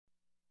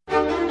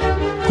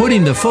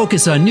putting the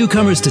focus on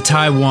newcomers to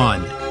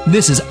Taiwan.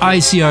 This is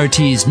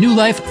ICRT's New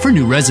Life for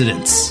New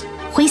Residents.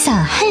 挥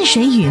洒汗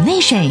水与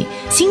泪水，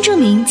新住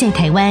民在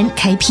台湾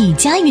开辟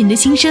家园的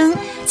心声，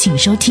请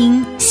收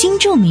听新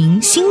住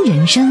民新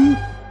人生。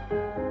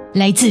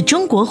来自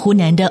中国湖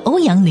南的欧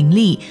阳玲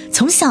丽，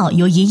从小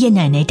由爷爷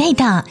奶奶带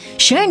大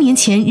，12年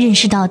前认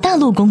识到大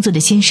陆工作的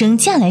先生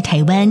嫁来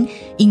台湾，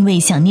因为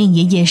想念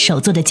爷爷手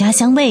做的家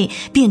乡味，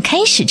便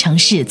开始尝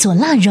试做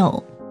腊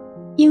肉。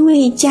因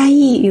为嘉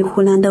义与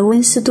湖南的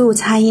温湿度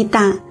差异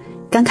大，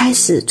刚开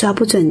始抓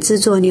不准制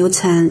作流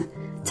程，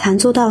常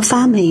做到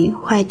发霉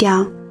坏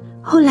掉。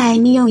后来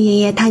利用爷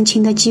爷探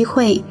亲的机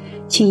会，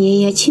请爷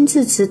爷亲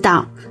自指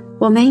导，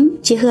我们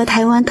结合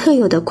台湾特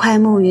有的块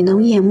木与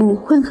龙眼木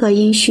混合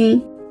烟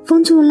熏，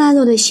封住腊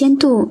肉的鲜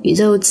度与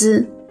肉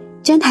质，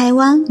将台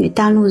湾与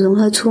大陆融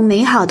合出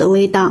美好的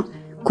味道，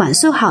广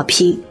受好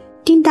评，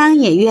订单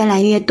也越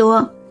来越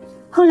多。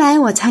后来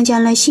我参加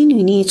了新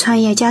履历创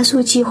业加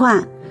速计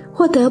划，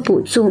获得补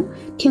助，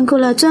添购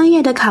了专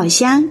业的烤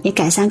箱，也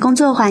改善工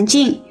作环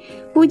境，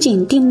不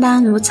仅订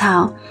单如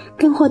潮，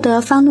更获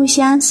得芳鹿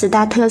乡10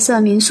大特色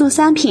民宿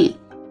商品。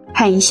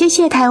很谢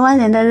谢台湾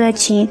人的热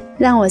情，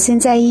让我身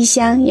在异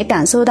乡也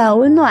感受到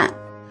温暖。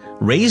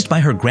 Raised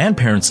by her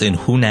grandparents in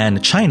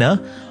Hunan, China,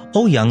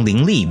 Ouyang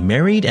Lingli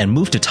married and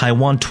moved to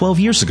Taiwan 12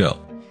 years ago.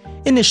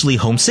 Initially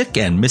homesick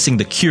and missing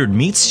the cured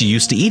meats she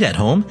used to eat at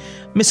home,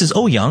 Mrs.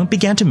 Ouyang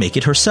began to make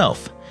it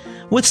herself.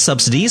 With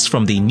subsidies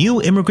from the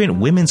New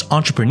Immigrant Women's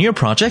Entrepreneur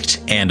Project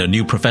and a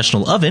new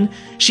professional oven,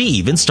 she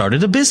even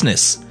started a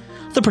business.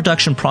 The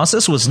production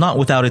process was not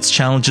without its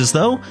challenges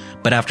though,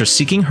 but after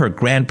seeking her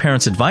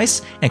grandparents'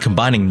 advice and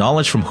combining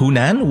knowledge from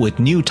Hunan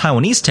with new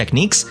Taiwanese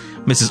techniques,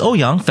 Mrs.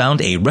 Ouyang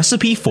found a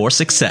recipe for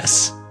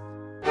success.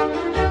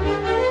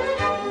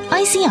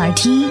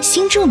 ICRT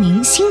新住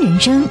民新人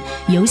生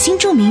由新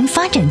住民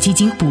发展基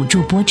金补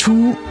助播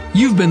出。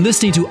 You've been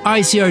listening to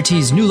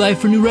ICRT's New Life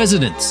for New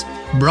Residents,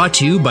 brought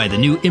to you by the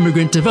New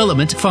Immigrant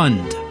Development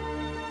Fund.